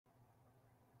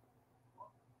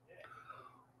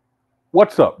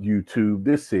What's up, YouTube?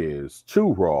 This is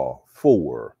Too Raw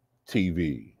for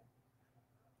TV.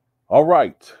 All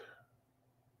right.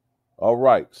 All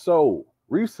right. So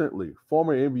recently,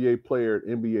 former NBA player,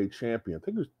 NBA champion, I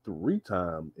think he was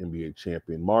three-time NBA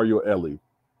champion, Mario Elie,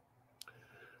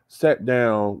 sat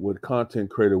down with content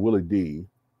creator Willie D.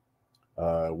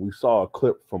 We saw a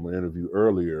clip from an interview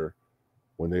earlier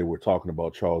when they were talking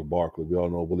about Charles Barkley. We all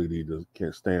know Willie D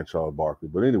can't stand Charles Barkley.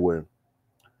 But anyway,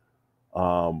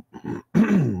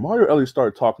 Mario Elie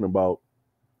started talking about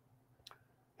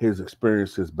his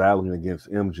experiences battling against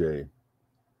MJ.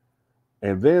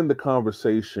 And then the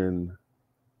conversation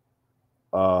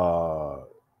got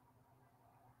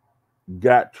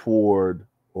toward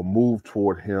or moved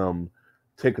toward him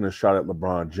taking a shot at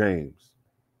LeBron James.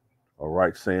 All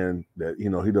right, saying that, he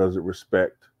doesn't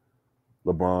respect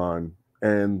LeBron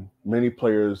and many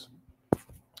players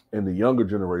in the younger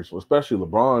generation, especially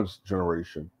LeBron's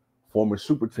generation, forming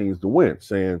super teams to win,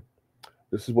 saying,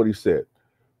 this is what he said,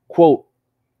 quote,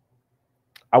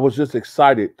 "I was just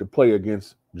excited to play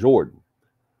against Jordan,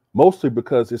 mostly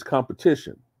because it's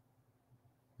competition.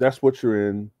 That's what you're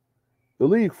in the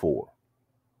league for."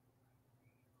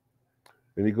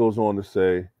 And he goes on to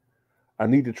say, "I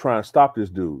need to try and stop this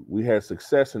dude. We had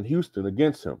success in Houston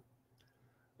against him.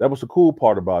 That was the cool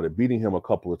part about it, beating him a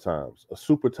couple of times. A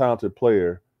super talented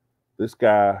player. This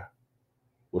guy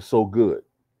was so good.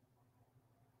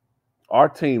 Our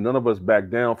team, none of us backed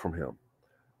down from him.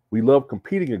 We love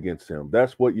competing against him.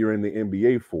 That's what you're in the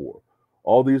NBA for.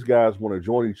 All these guys want to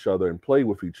join each other and play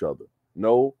with each other.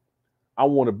 No, I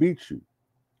want to beat you.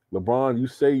 LeBron, you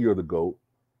say you're the GOAT.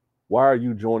 Why are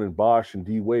you joining Bosh and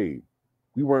D Wade?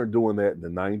 We weren't doing that in the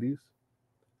 90s.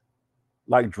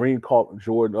 Like Dream called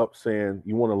Jordan up saying,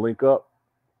 you want to link up?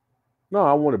 No,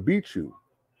 I want to beat you.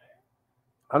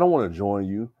 I don't want to join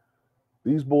you.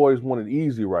 These boys want it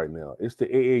easy right now. It's the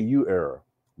AAU era.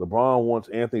 LeBron wants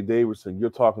Anthony Davidson.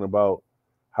 You're talking about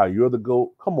how you're the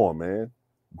GOAT. Come on, man.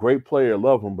 Great player,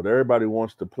 love him, but everybody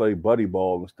wants to play buddy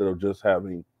ball instead of just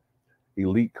having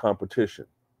elite competition."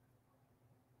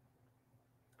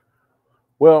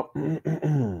 Well,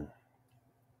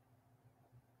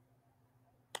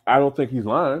 I don't think he's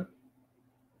lying.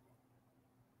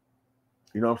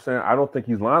 You know what I'm saying? I don't think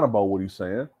he's lying about what he's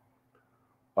saying.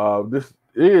 This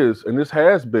is, and this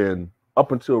has been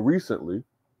up until recently,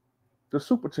 the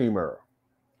super team era.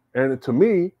 And to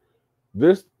me,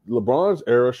 this LeBron's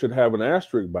era should have an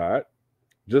asterisk by it,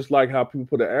 just like how people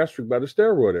put an asterisk by the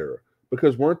steroid era.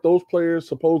 Because weren't those players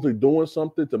supposedly doing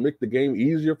something to make the game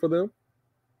easier for them?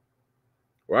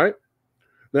 Right?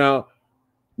 Now,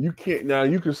 you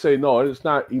can say, no, it's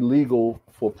not illegal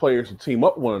for players to team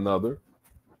up one another,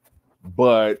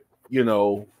 but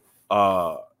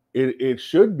it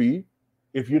should be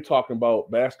if you're talking about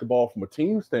basketball from a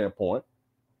team standpoint.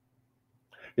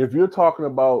 If you're talking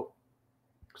about,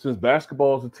 since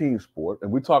basketball is a team sport,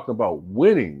 and we're talking about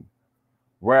winning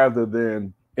rather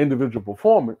than individual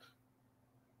performance,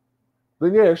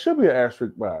 then yeah, it should be an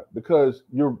asterisk by it because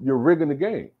you're rigging the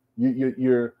game.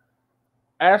 You're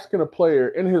asking a player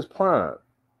in his prime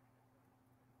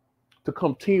to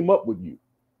come team up with you.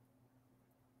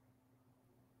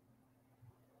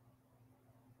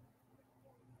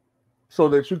 So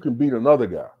that you can beat another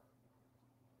guy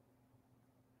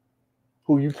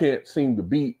who you can't seem to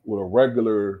beat with a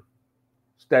regular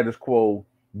status quo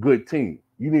good team.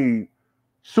 You need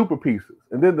super pieces.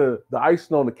 And then the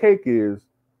icing on the cake is,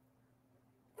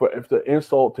 if the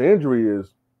insult to injury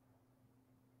is,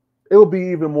 it would be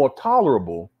even more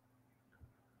tolerable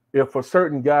if a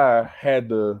certain guy had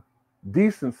the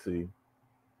decency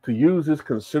to use his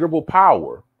considerable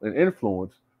power and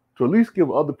influence to at least give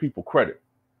other people credit.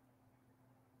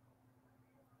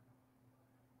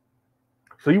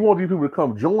 So you want these people to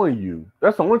come join you.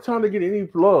 That's the only time they get any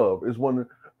love is when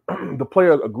the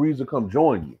player agrees to come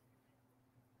join you.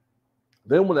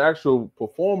 Then when the actual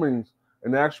performance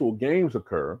and the actual games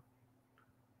occur,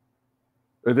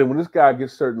 and then when this guy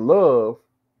gets certain love,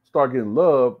 start getting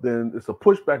love, then it's a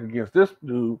pushback against this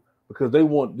dude because they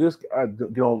want this guy to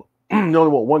get on. They only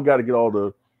want one guy to get all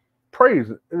the praise,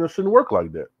 and it shouldn't work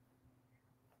like that.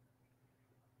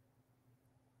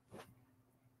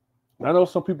 I know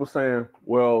some people saying,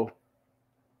 well,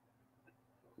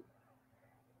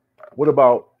 what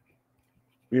about,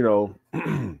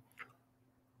 the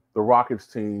Rockets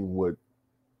team with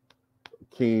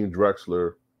Keene,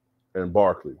 Drexler, and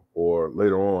Barkley, or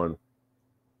later on,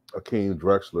 Akeem,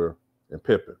 Drexler, and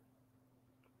Pippen.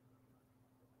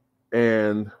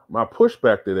 And my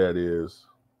pushback to that is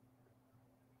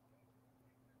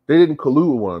they didn't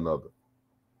collude with one another.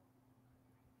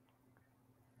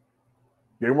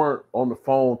 They weren't on the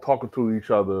phone talking to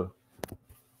each other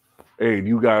hey, do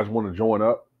you guys want to join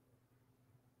up?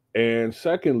 And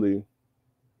secondly,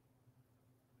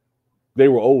 they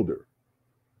were older.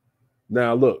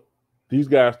 Now, look, these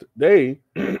guys, they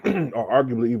are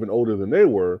arguably even older than they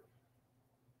were.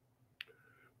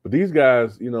 But these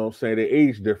guys, you know, saying they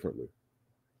age differently.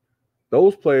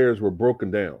 Those players were broken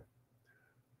down.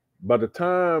 By the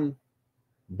time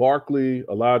Barkley,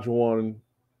 Olajuwon,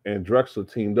 and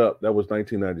Drexler teamed up, that was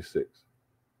 1996.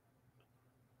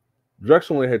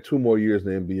 Drexler only had 2 more years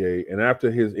in the NBA, and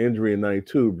after his injury in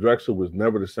 92, Drexler was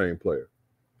never the same player.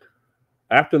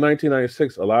 After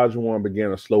 1996, Olajuwon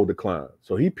began a slow decline.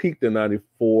 So he peaked in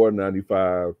 94,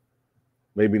 95,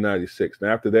 maybe 96. And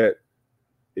after that,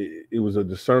 it was a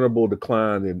discernible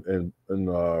decline in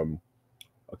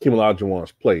Hakeem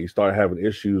Olajuwon's play. He started having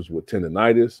issues with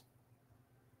tendonitis.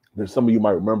 Then some of you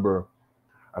might remember,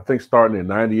 I think starting in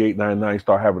 98, 99, he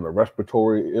started having a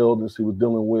respiratory illness he was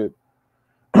dealing with.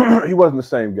 He wasn't the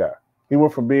same guy. He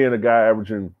went from being a guy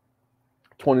averaging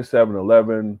 27,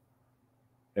 11,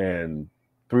 and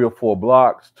 3 or 4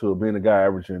 blocks to being a guy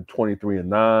averaging 23 and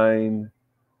 9,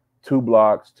 2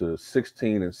 blocks to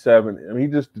 16 and 7. I mean, he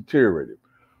just deteriorated.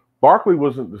 Barkley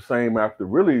wasn't the same after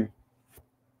really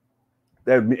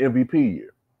that MVP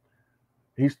year.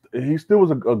 He still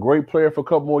was a great player for a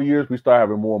couple more years. We started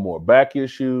having more and more back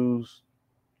issues.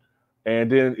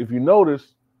 And then if you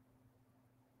notice,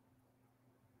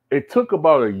 it took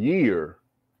about a year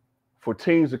for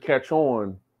teams to catch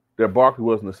on that Barkley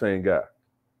wasn't the same guy.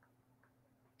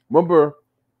 Remember,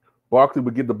 Barkley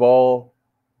would get the ball,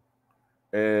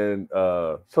 and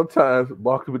sometimes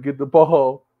Barkley would get the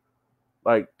ball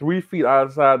like 3 feet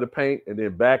outside the paint, and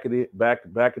then back into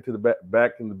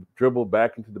the dribble,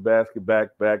 back into the basket, back.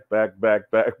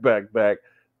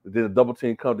 And then a double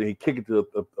team comes, and he kick it to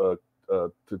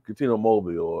Cuttino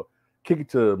Mobley, or kick it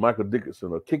to Michael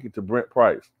Dickinson, or kick it to Brent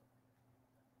Price.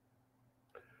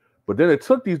 But then it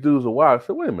took these dudes a while. I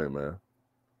said, wait a minute, man.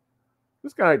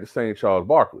 This guy ain't the same Charles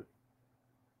Barkley.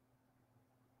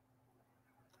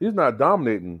 He's not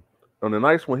dominating. On the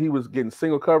nights when he was getting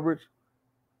single coverage,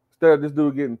 instead of this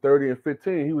dude getting 30 and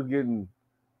 15, he was getting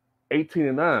 18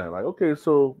 and 9. Like, okay,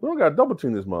 so we don't got to double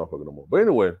team this motherfucker no more. But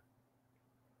anyway,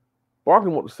 Barkley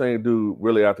wasn't the same dude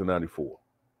really after 94.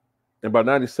 And by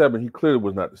 97, he clearly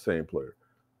was not the same player.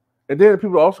 And then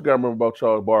people also got to remember about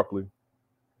Charles Barkley.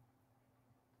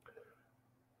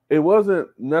 It wasn't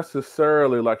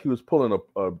necessarily like he was pulling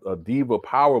a diva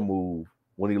power move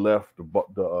when he left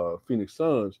the Phoenix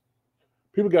Suns.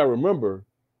 People got to remember,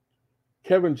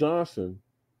 Kevin Johnson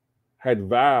had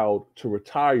vowed to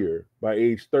retire by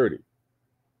age 30.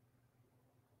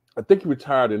 I think he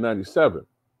retired in 97.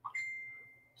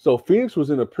 So Phoenix was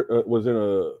in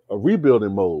a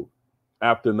rebuilding mode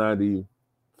after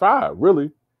 95,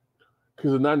 really,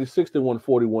 because in 96 they won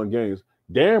 41 games.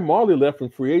 Darren Marley left from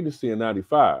free agency in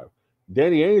 95.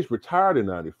 Danny Ainge retired in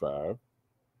 95.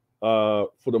 For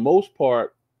the most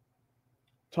part,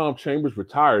 Tom Chambers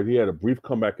retired. He had a brief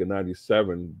comeback in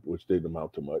 97, which didn't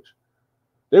amount to much.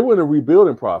 They were in a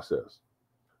rebuilding process.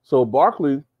 So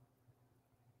Barkley,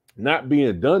 not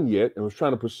being done yet and was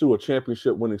trying to pursue a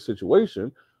championship winning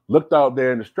situation, looked out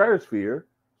there in the stratosphere,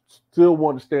 still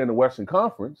wanted to stay in the Western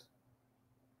Conference,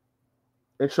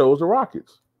 and chose the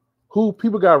Rockets, who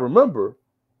people got to remember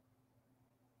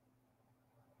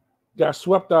got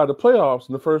swept out of the playoffs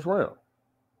in the first round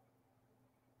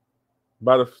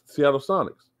by the Seattle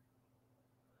Sonics.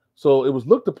 So it was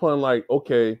looked upon like,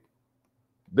 okay,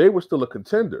 they were still a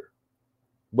contender,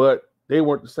 but they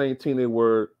weren't the same team they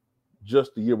were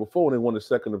just the year before when they won the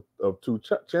second of 2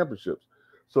 championships.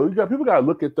 So people got to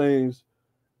look at things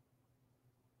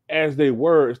as they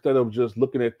were instead of just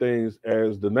looking at things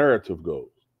as the narrative goes.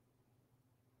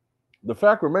 The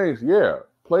fact remains, yeah,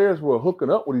 players were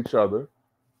hooking up with each other,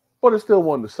 but it still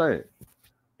wasn't the same.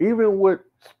 Even with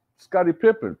Scottie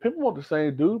Pippen wasn't the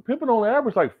same dude. Pippen only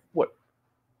averaged like,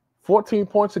 14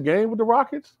 points a game with the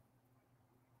Rockets?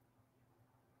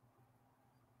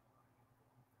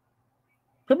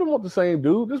 Pippen wasn't the same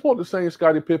dude. This wasn't the same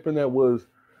Scottie Pippen that was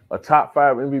a top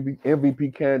 5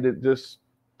 MVP candidate just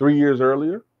 3 years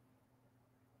earlier.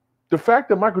 The fact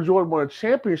that Michael Jordan won a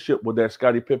championship with that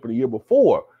Scottie Pippen the year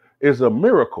before is a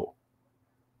miracle.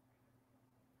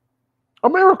 A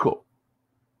miracle.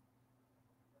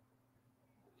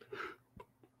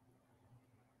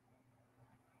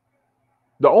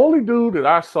 The only dude that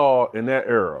I saw in that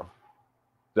era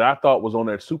that I thought was on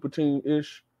that super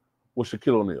team-ish was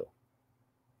Shaquille O'Neal.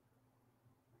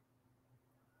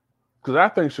 Because I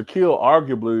think Shaquille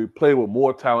arguably played with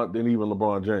more talent than even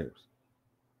LeBron James.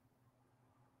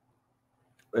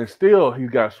 And still, he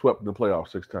got swept in the playoffs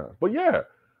 6 times. But yeah,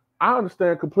 I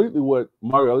understand completely what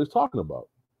Mario Elie's talking about.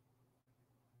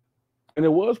 And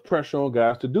there was pressure on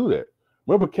guys to do that.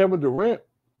 Remember, Kevin Durant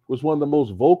was one of the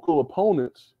most vocal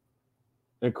opponents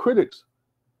and critics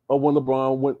of when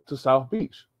LeBron went to South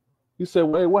Beach. He said,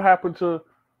 well, hey, what happened to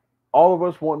all of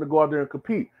us wanting to go out there and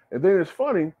compete? And then it's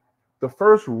funny, the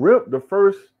first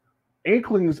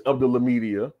inklings of the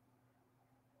media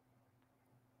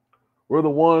were the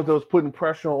ones that was putting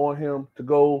pressure on him to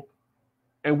go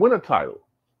and win a title,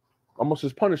 almost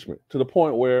as punishment, to the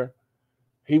point where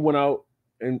he went out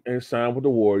and signed with the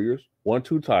Warriors, won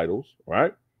 2 titles,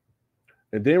 right?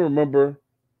 And then remember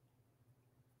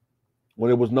when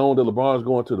it was known that LeBron's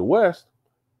going to the West,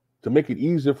 to make it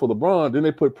easier for LeBron, then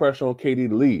they put pressure on KD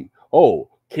to leave. Oh,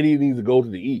 KD needs to go to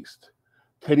the East.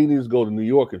 KD needs to go to New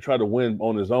York and try to win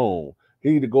on his own. He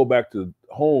needs to go back to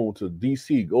home to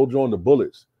DC, go join the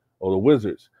Bullets or the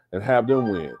Wizards and have them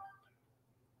win.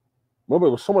 Remember,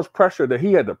 there was so much pressure that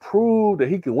he had to prove that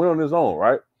he could win on his own,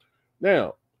 right?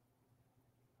 Now,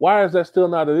 why is that still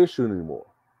not an issue anymore?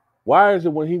 Why is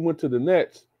it when he went to the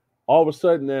Nets, all of a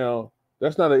sudden now,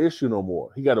 that's not an issue no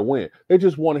more? He got to win. They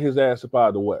just wanted his ass up out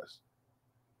of the West.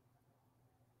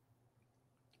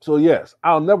 So, yes,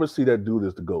 I'll never see that dude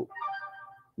as the GOAT.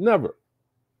 Never.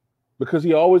 Because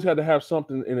he always had to have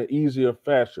something in an easier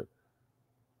fashion.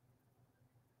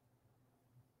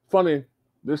 Funny,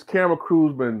 this camera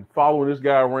crew's been following this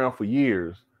guy around for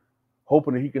years,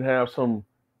 hoping that he can have some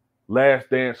last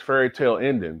dance fairy tale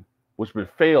ending, which been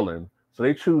failing. So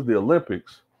they choose the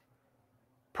Olympics,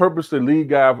 purposely lead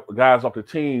guys off the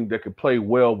team that can play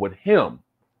well with him,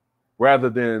 rather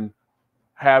than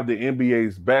have the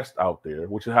NBA's best out there,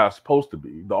 which is how it's supposed to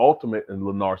be, the ultimate in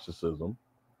narcissism.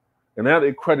 And now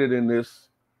they're crediting this,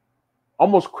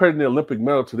 almost crediting the Olympic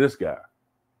medal to this guy.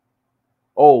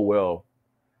 Oh, well,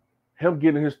 him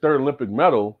getting his 3rd Olympic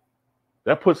medal,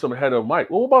 that puts him ahead of Mike.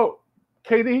 Well, what about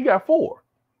KD? He got 4.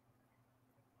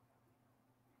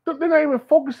 They're not even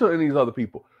focusing on these other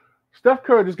people. Steph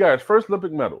Curry just got his 1st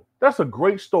Olympic medal. That's a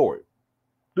great story.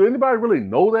 Do anybody really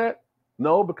know that?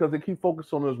 No, because they keep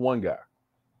focusing on this one guy.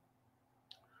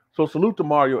 So salute to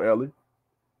Mario Elie.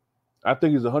 I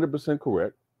think he's 100%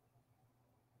 correct.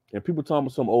 And people talking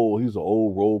about he's an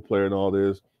old role player and all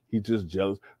this. He's just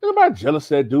jealous. Anybody jealous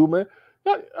of that dude, man?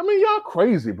 Y'all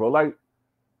crazy, bro. Like,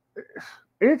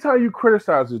 anytime you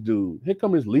criticize this dude, here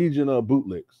come his legion of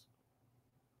bootlicks.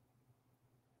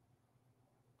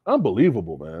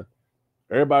 Unbelievable, man.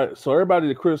 Everybody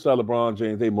that criticize LeBron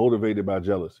James, they motivated by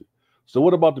jealousy. So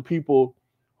what about the people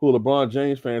who are LeBron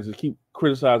James fans that keep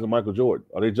criticizing Michael Jordan?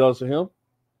 Are they jealous of him?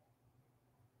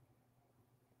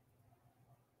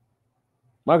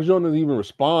 Michael Jordan doesn't even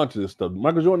respond to this stuff.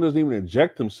 Michael Jordan doesn't even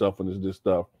inject himself into this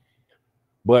stuff.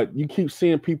 But you keep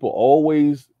seeing people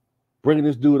always bringing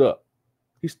this dude up.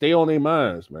 He stay on their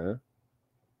minds, man.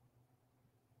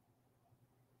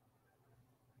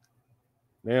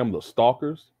 Damn, the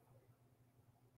stalkers.